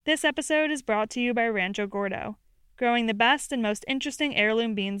This episode is brought to you by Rancho Gordo, growing the best and most interesting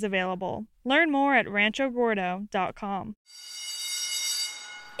heirloom beans available. Learn more at ranchogordo.com.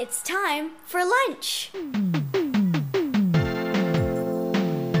 It's time for lunch.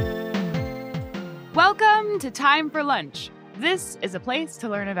 Welcome to Time for Lunch. This is a place to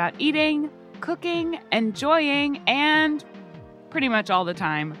learn about eating, cooking, enjoying, and pretty much all the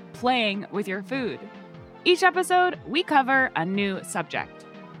time, playing with your food. Each episode, we cover a new subject.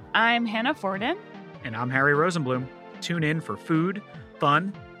 I'm Hannah Forden. And I'm Harry Rosenblum. Tune in for food,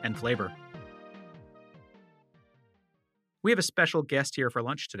 fun, and flavor. We have a special guest here for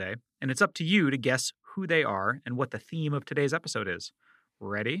lunch today, and it's up to you to guess who they are and what the theme of today's episode is.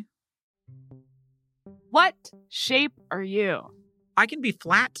 Ready? What shape are you? I can be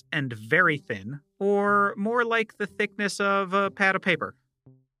flat and very thin, or more like the thickness of a pad of paper.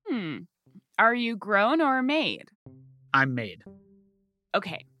 Are you grown or made? I'm made.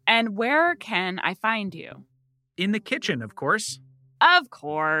 Okay, and where can I find you? In the kitchen, of course. Of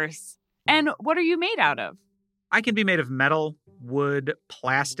course. And what are you made out of? I can be made of metal, wood,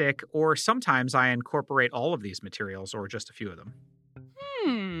 plastic, or sometimes I incorporate all of these materials or just a few of them.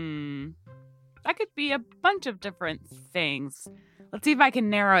 That could be a bunch of different things. Let's see if I can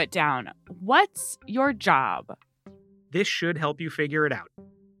narrow it down. What's your job? This should help you figure it out.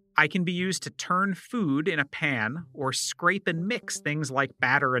 I can be used to turn food in a pan or scrape and mix things like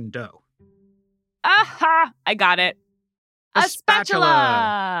batter and dough. Aha! I got it. A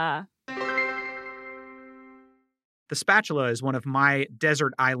spatula! The spatula is one of my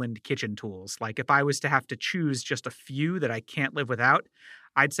desert island kitchen tools. Like if I was to have to choose just a few that I can't live without,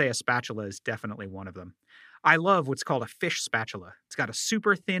 I'd say a spatula is definitely one of them. I love what's called a fish spatula. It's got a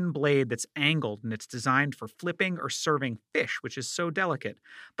super thin blade that's angled and it's designed for flipping or serving fish, which is so delicate.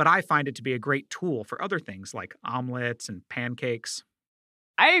 But I find it to be a great tool for other things like omelets and pancakes.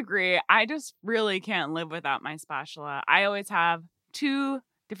 I agree. I just really can't live without my spatula. I always have 2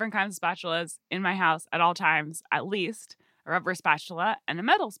 different kinds of spatulas in my house at all times, at least a rubber spatula and a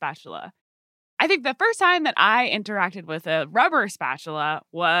metal spatula. I think the first time that I interacted with a rubber spatula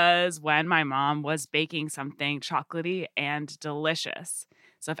was when my mom was baking something chocolatey and delicious.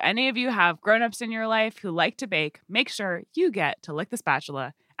 So if any of you have grown-ups in your life who like to bake, make sure you get to lick the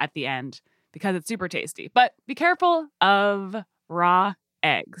spatula at the end because it's super tasty. But be careful of raw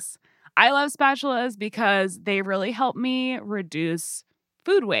eggs. I love spatulas because they really help me reduce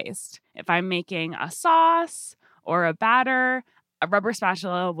food waste. If I'm making a sauce or a batter, a rubber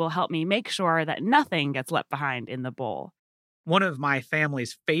spatula will help me make sure that nothing gets left behind in the bowl. One of my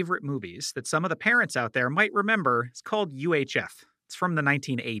family's favorite movies that some of the parents out there might remember is called UHF. It's from the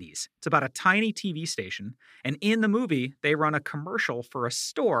 1980s. It's about a tiny TV station, and in the movie, they run a commercial for a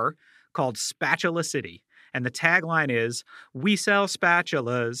store called Spatula City. And the tagline is, "We sell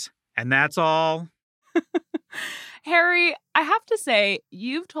spatulas, and that's all." Harry, I have to say,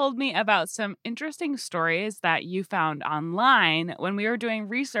 you've told me about some interesting stories that you found online when we were doing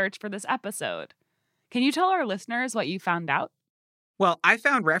research for this episode. Can you tell our listeners what you found out? Well, I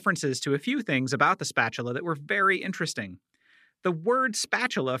found references to a few things about the spatula that were very interesting. The word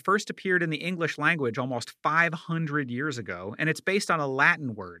spatula first appeared in the English language almost 500 years ago, and it's based on a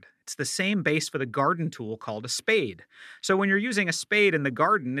Latin word. It's the same base for the garden tool called a spade. So when you're using a spade in the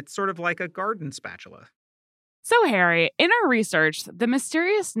garden, it's sort of like a garden spatula. So, Harry, in our research, the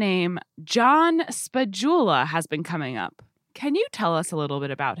mysterious name John Spadula has been coming up. Can you tell us a little bit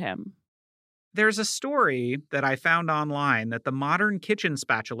about him? There's a story that I found online that the modern kitchen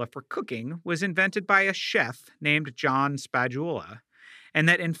spatula for cooking was invented by a chef named John Spadula, and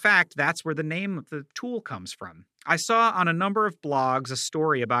that, in fact, that's where the name of the tool comes from. I saw on a number of blogs a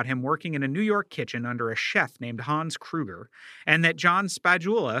story about him working in a New York kitchen under a chef named Hans Kruger, and that John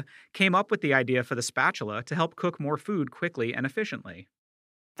Spadula came up with the idea for the spatula to help cook more food quickly and efficiently.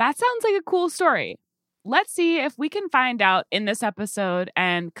 That sounds like a cool story. Let's see if we can find out in this episode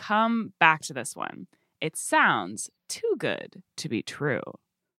and come back to this one. It sounds too good to be true.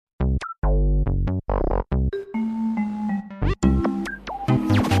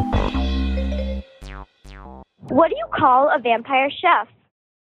 What do you call a vampire chef?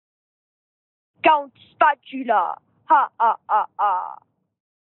 Count Spatula. Ha, ha, ha, ha.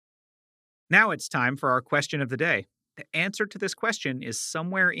 Now it's time for our question of the day. The answer to this question is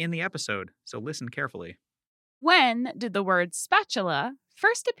somewhere in the episode, so listen carefully. When did the word spatula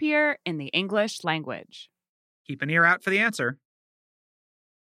first appear in the English language? Keep an ear out for the answer.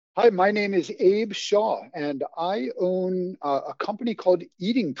 Hi, my name is Abe Shaw, and I own a company called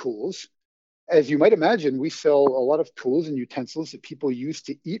Eating Tools. As you might imagine, we sell a lot of tools and utensils that people use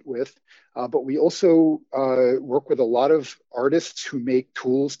to eat with, but we also work with a lot of artists who make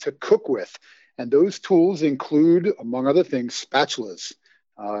tools to cook with. And those tools include, among other things, spatulas.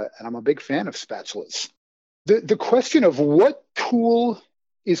 And I'm a big fan of spatulas. The question of what tool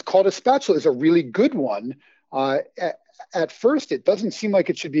is called a spatula is a really good one. At first, it doesn't seem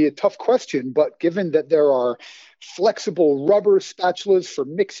like it should be a tough question, but given that there are flexible rubber spatulas for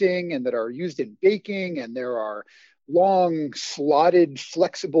mixing and that are used in baking, and there are long, slotted,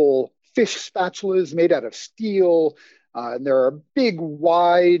 flexible fish spatulas made out of steel, and there are big,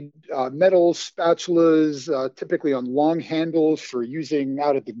 wide metal spatulas, typically on long handles for using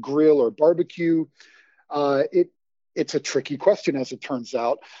out at the grill or barbecue. It's a tricky question, as it turns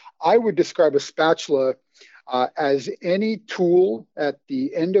out. I would describe a spatula as any tool at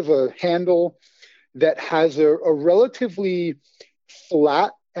the end of a handle that has a relatively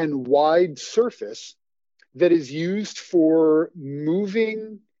flat and wide surface that is used for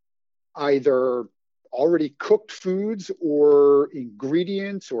moving either already cooked foods or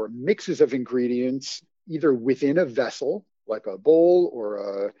ingredients or mixes of ingredients, either within a vessel, like a bowl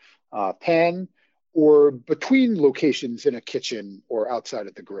or a pan, or between locations in a kitchen or outside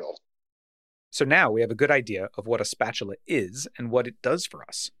at the grill. So now we have a good idea of what a spatula is and what it does for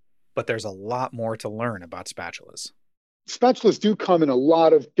us. But there's a lot more to learn about spatulas. Spatulas do come in a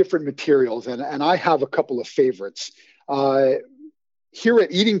lot of different materials, and I have a couple of favorites. Here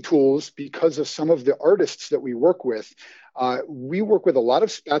at Eating Tools, because of some of the artists that we work with a lot of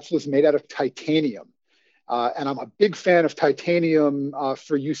spatulas made out of titanium. And I'm a big fan of titanium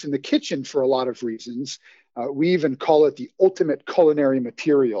for use in the kitchen for a lot of reasons. We even call it the ultimate culinary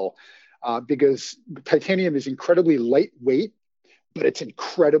material because titanium is incredibly lightweight, but it's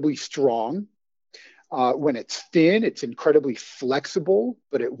incredibly strong. When it's thin, it's incredibly flexible,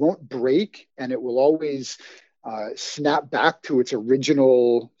 but it won't break, and it will always snap back to its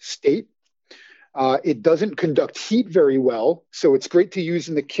original state. It doesn't conduct heat very well, so it's great to use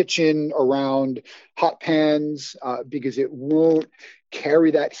in the kitchen around hot pans because it won't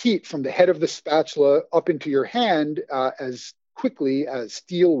carry that heat from the head of the spatula up into your hand as quickly as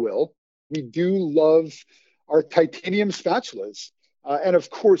steel will. We do love our titanium spatulas. And of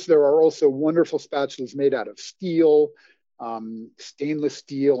course, there are also wonderful spatulas made out of steel, stainless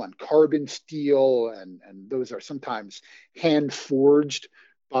steel and carbon steel, and those are sometimes hand forged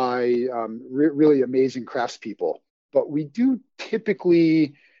by really amazing craftspeople. But we do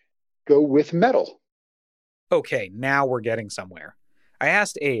typically go with metal. Okay, now we're getting somewhere. I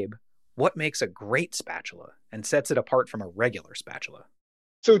asked Abe what makes a great spatula and sets it apart from a regular spatula.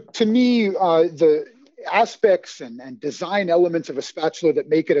 So to me, the aspects and design elements of a spatula that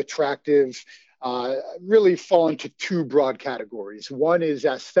make it attractive really fall into two broad categories. One is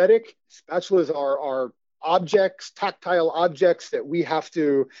aesthetic. Spatulas are objects, tactile objects that we have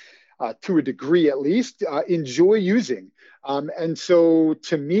to a degree at least, enjoy using. And so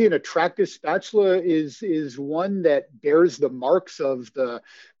to me, an attractive spatula is one that bears the marks of the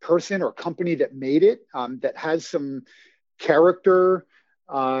person or company that made it, that has some character,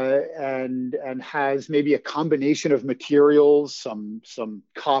 and has maybe a combination of materials, some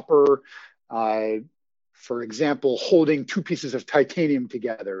copper. For example, holding two pieces of titanium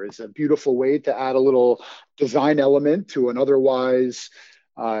together is a beautiful way to add a little design element to an otherwise,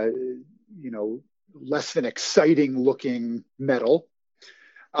 less than exciting looking metal.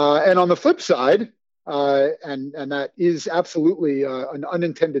 And on the flip side, and that is absolutely an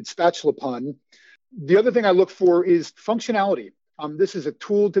unintended spatula pun, the other thing I look for is functionality. This is a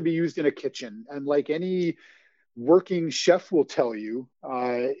tool to be used in a kitchen. And like any working chef will tell you,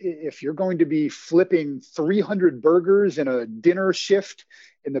 if you're going to be flipping 300 burgers in a dinner shift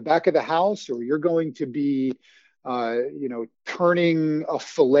in the back of the house, or you're going to be, turning a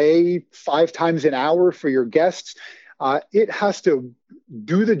fillet 5 times an hour for your guests, it has to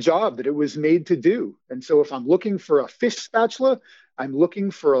do the job that it was made to do. And so if I'm looking for a fish spatula, I'm looking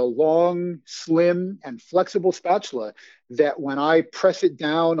for a long, slim, and flexible spatula that when I press it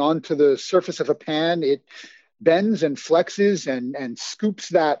down onto the surface of a pan, it bends and flexes and scoops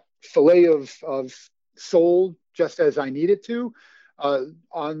that fillet of sole just as I need it to. On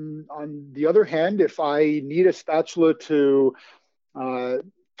the other hand, if I need a spatula to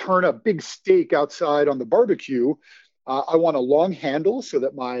turn a big steak outside on the barbecue, I want a long handle so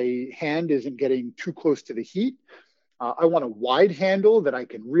that my hand isn't getting too close to the heat. I want a wide handle that I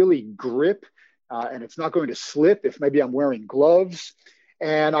can really grip and it's not going to slip if maybe I'm wearing gloves.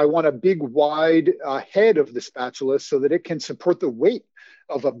 And I want a big wide head of the spatula so that it can support the weight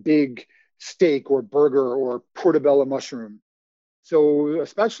of a big steak or burger or portobello mushroom. So a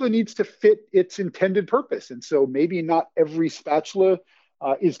spatula needs to fit its intended purpose. And so maybe not every spatula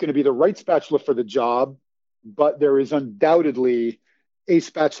is going to be the right spatula for the job, but there is undoubtedly a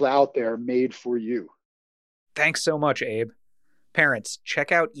spatula out there made for you. Thanks so much, Abe. Parents,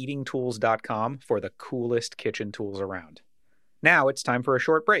 check out eatingtools.com for the coolest kitchen tools around. Now it's time for a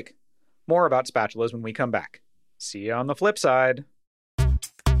short break. More about spatulas when we come back. See you on the flip side.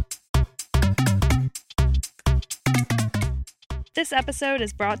 This episode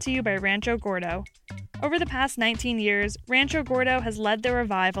is brought to you by Rancho Gordo. Over the past 19 years, Rancho Gordo has led the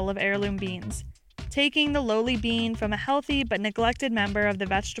revival of heirloom beans, taking the lowly bean from a healthy but neglected member of the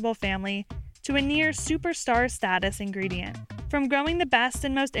vegetable family to a near superstar status ingredient. From growing the best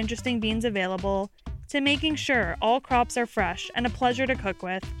and most interesting beans available to making sure all crops are fresh and a pleasure to cook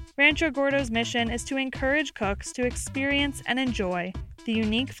with, Rancho Gordo's mission is to encourage cooks to experience and enjoy the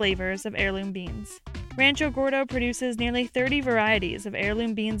unique flavors of heirloom beans. Rancho Gordo produces nearly 30 varieties of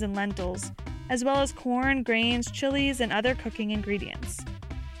heirloom beans and lentils, as well as corn, grains, chilies, and other cooking ingredients.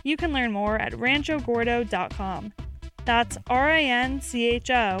 You can learn more at ranchogordo.com. That's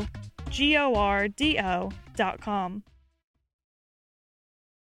RANCHOGORDO.com.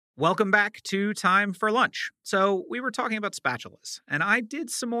 Welcome back to Time for Lunch. So we were talking about spatulas, and I did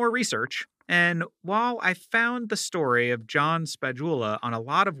some more research. And while I found the story of John Spadula on a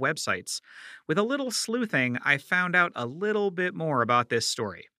lot of websites, with a little sleuthing, I found out a little bit more about this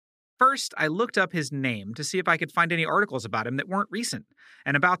story. First, I looked up his name to see if I could find any articles about him that weren't recent,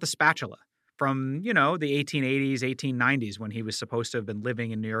 and about the spatula from, the 1880s, 1890s when he was supposed to have been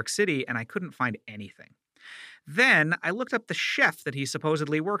living in New York City, and I couldn't find anything. Then I looked up the chef that he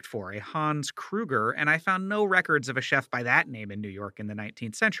supposedly worked for, a Hans Kruger, and I found no records of a chef by that name in New York in the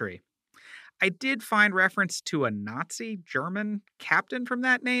 19th century. I did find reference to a Nazi German captain from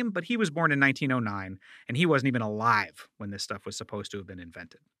that name, but he was born in 1909, and he wasn't even alive when this stuff was supposed to have been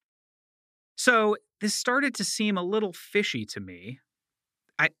invented. So this started to seem a little fishy to me.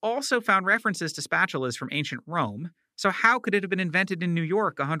 I also found references to spatulas from ancient Rome, so how could it have been invented in New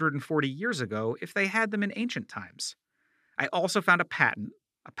York 140 years ago if they had them in ancient times? I also found a patent.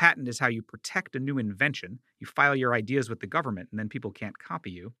 A patent is how you protect a new invention. You file your ideas with the government, and then people can't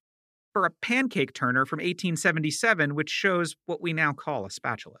copy you. For a pancake turner from 1877, which shows what we now call a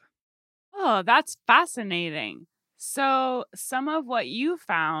spatula. Oh, that's fascinating. So some of what you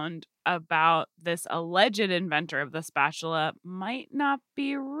found about this alleged inventor of the spatula might not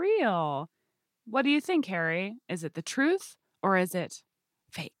be real. What do you think, Harry? Is it the truth or is it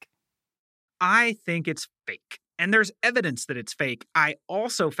fake? I think it's fake. And there's evidence that it's fake. I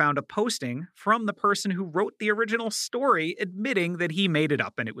also found a posting from the person who wrote the original story admitting that he made it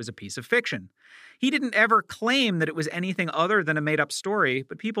up and it was a piece of fiction. He didn't ever claim that it was anything other than a made-up story,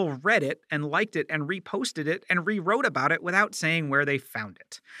 but people read it and liked it and reposted it and rewrote about it without saying where they found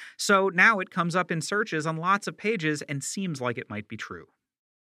it. So now it comes up in searches on lots of pages and seems like it might be true.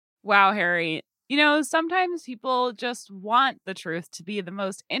 Wow, Harry. Sometimes people just want the truth to be the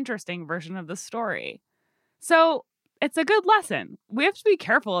most interesting version of the story. So it's a good lesson. We have to be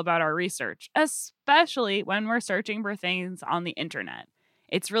careful about our research, especially when we're searching for things on the internet.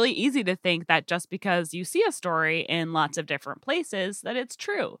 It's really easy to think that just because you see a story in lots of different places that it's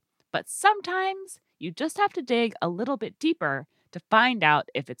true. But sometimes you just have to dig a little bit deeper to find out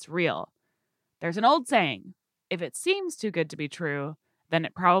if it's real. There's an old saying, if it seems too good to be true, then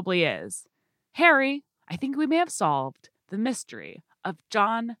it probably is. Harry, I think we may have solved the mystery of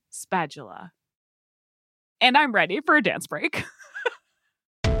John Spadula. And I'm ready for a dance break.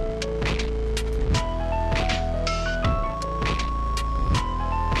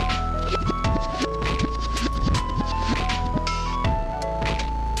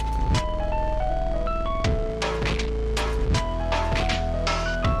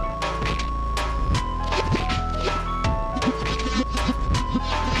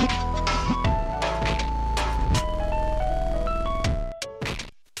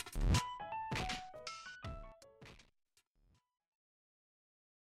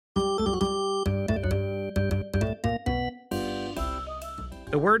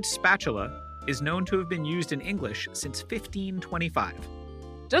 The word spatula is known to have been used in English since 1525.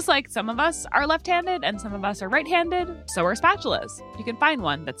 Just like some of us are left-handed and some of us are right-handed, so are spatulas. You can find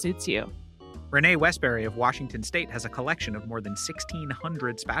one that suits you. Renee Westbury of Washington State has a collection of more than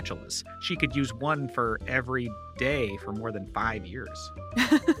 1,600 spatulas. She could use one for every day for more than 5 years.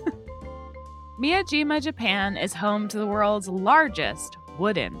 Miyajima, Japan is home to the world's largest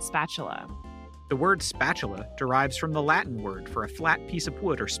wooden spatula. The word spatula derives from the Latin word for a flat piece of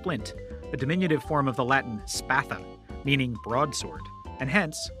wood or splint, a diminutive form of the Latin spatha, meaning broadsword, and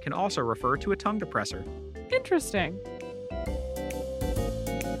hence can also refer to a tongue depressor. Interesting.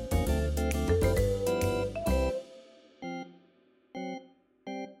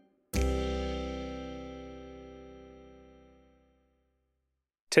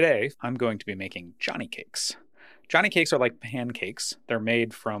 Today, I'm going to be making Johnny cakes. Johnny cakes are like pancakes. They're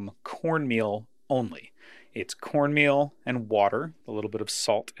made from cornmeal only. It's cornmeal and water, a little bit of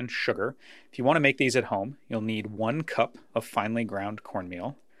salt and sugar. If you want to make these at home, you'll need 1 cup of finely ground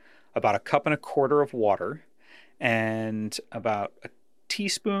cornmeal, about 1.25 cups of water, and about a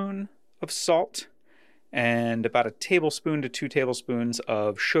teaspoon of salt, and about 1 tablespoon to 2 tablespoons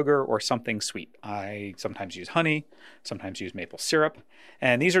of sugar or something sweet. I sometimes use honey, sometimes use maple syrup,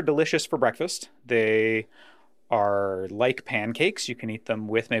 and these are delicious for breakfast. They are like pancakes. You can eat them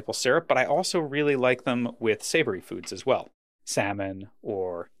with maple syrup, but I also really like them with savory foods as well. Salmon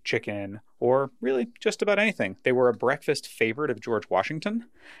or chicken or really just about anything. They were a breakfast favorite of George Washington,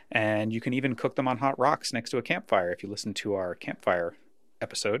 and you can even cook them on hot rocks next to a campfire. If you listen to our campfire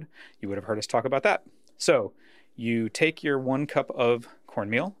episode, you would have heard us talk about that. So you take your 1 cup of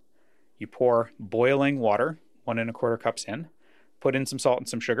cornmeal, you pour boiling water, 1.25 cups in, put in some salt and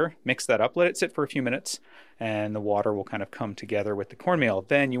some sugar, mix that up, let it sit for a few minutes, and the water will kind of come together with the cornmeal.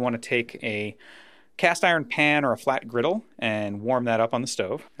 Then you want to take a cast iron pan or a flat griddle and warm that up on the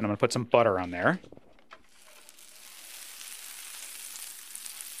stove. And I'm going to put some butter on there.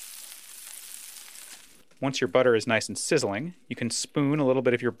 Once your butter is nice and sizzling, you can spoon a little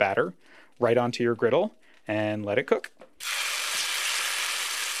bit of your batter right onto your griddle and let it cook.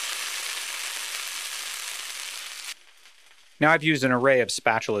 Now I've used an array of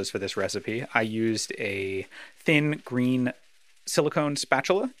spatulas for this recipe. I used a thin green silicone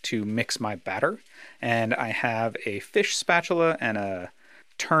spatula to mix my batter, and I have a fish spatula and a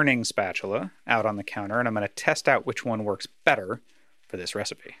turning spatula out on the counter, and I'm going to test out which one works better for this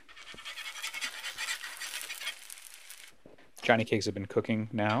recipe. Johnny cakes have been cooking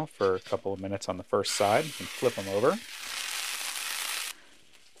now for a couple of minutes on the first side. You can flip them over.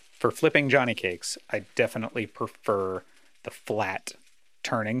 For flipping Johnny cakes, I definitely prefer the flat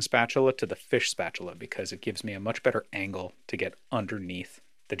turning spatula to the fish spatula because it gives me a much better angle to get underneath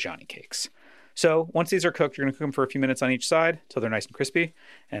the Johnny cakes. So once these are cooked, you're going to cook them for a few minutes on each side till they're nice and crispy,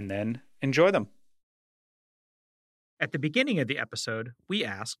 and then enjoy them. At the beginning of the episode, we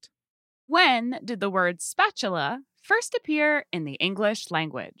asked, when did the word spatula first appear in the English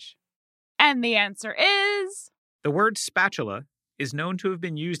language? And the answer is... the word spatula is known to have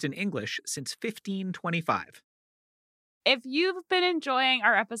been used in English since 1525. If you've been enjoying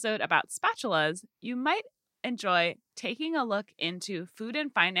our episode about spatulas, you might enjoy taking a look into Food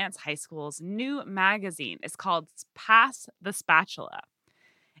and Finance High School's new magazine. It's called Pass the Spatula.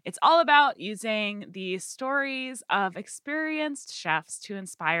 It's all about using the stories of experienced chefs to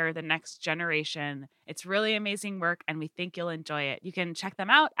inspire the next generation. It's really amazing work, and we think you'll enjoy it. You can check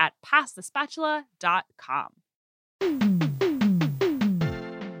them out at passthespatula.com.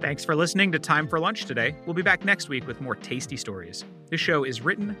 Thanks for listening to Time for Lunch today. We'll be back next week with more tasty stories. This show is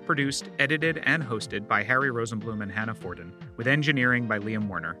written, produced, edited, and hosted by Harry Rosenblum and Hannah Forden, with engineering by Liam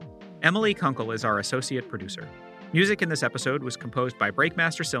Werner. Emily Kunkel is our associate producer. Music in this episode was composed by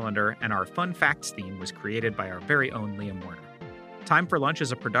Breakmaster Cylinder, and our Fun Facts theme was created by our very own Liam Werner. Time for Lunch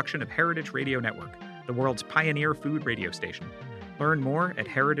is a production of Heritage Radio Network, the world's pioneer food radio station. Learn more at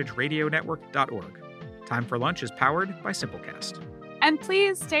heritageradionetwork.org. Time for Lunch is powered by Simplecast. And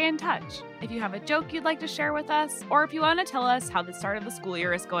please stay in touch. If you have a joke you'd like to share with us, or if you want to tell us how the start of the school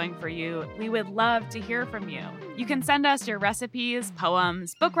year is going for you, we would love to hear from you. You can send us your recipes,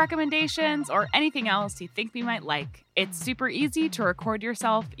 poems, book recommendations, or anything else you think we might like. It's super easy to record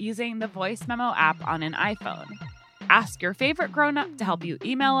yourself using the Voice Memo app on an iPhone. Ask your favorite grown-up to help you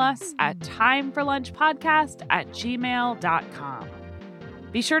email us at timeforlunchpodcast@gmail.com.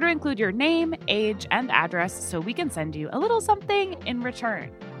 Be sure to include your name, age, and address so we can send you a little something in return.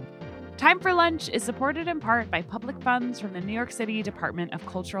 Time for Lunch is supported in part by public funds from the New York City Department of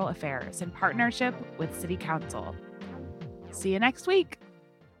Cultural Affairs in partnership with City Council. See you next week.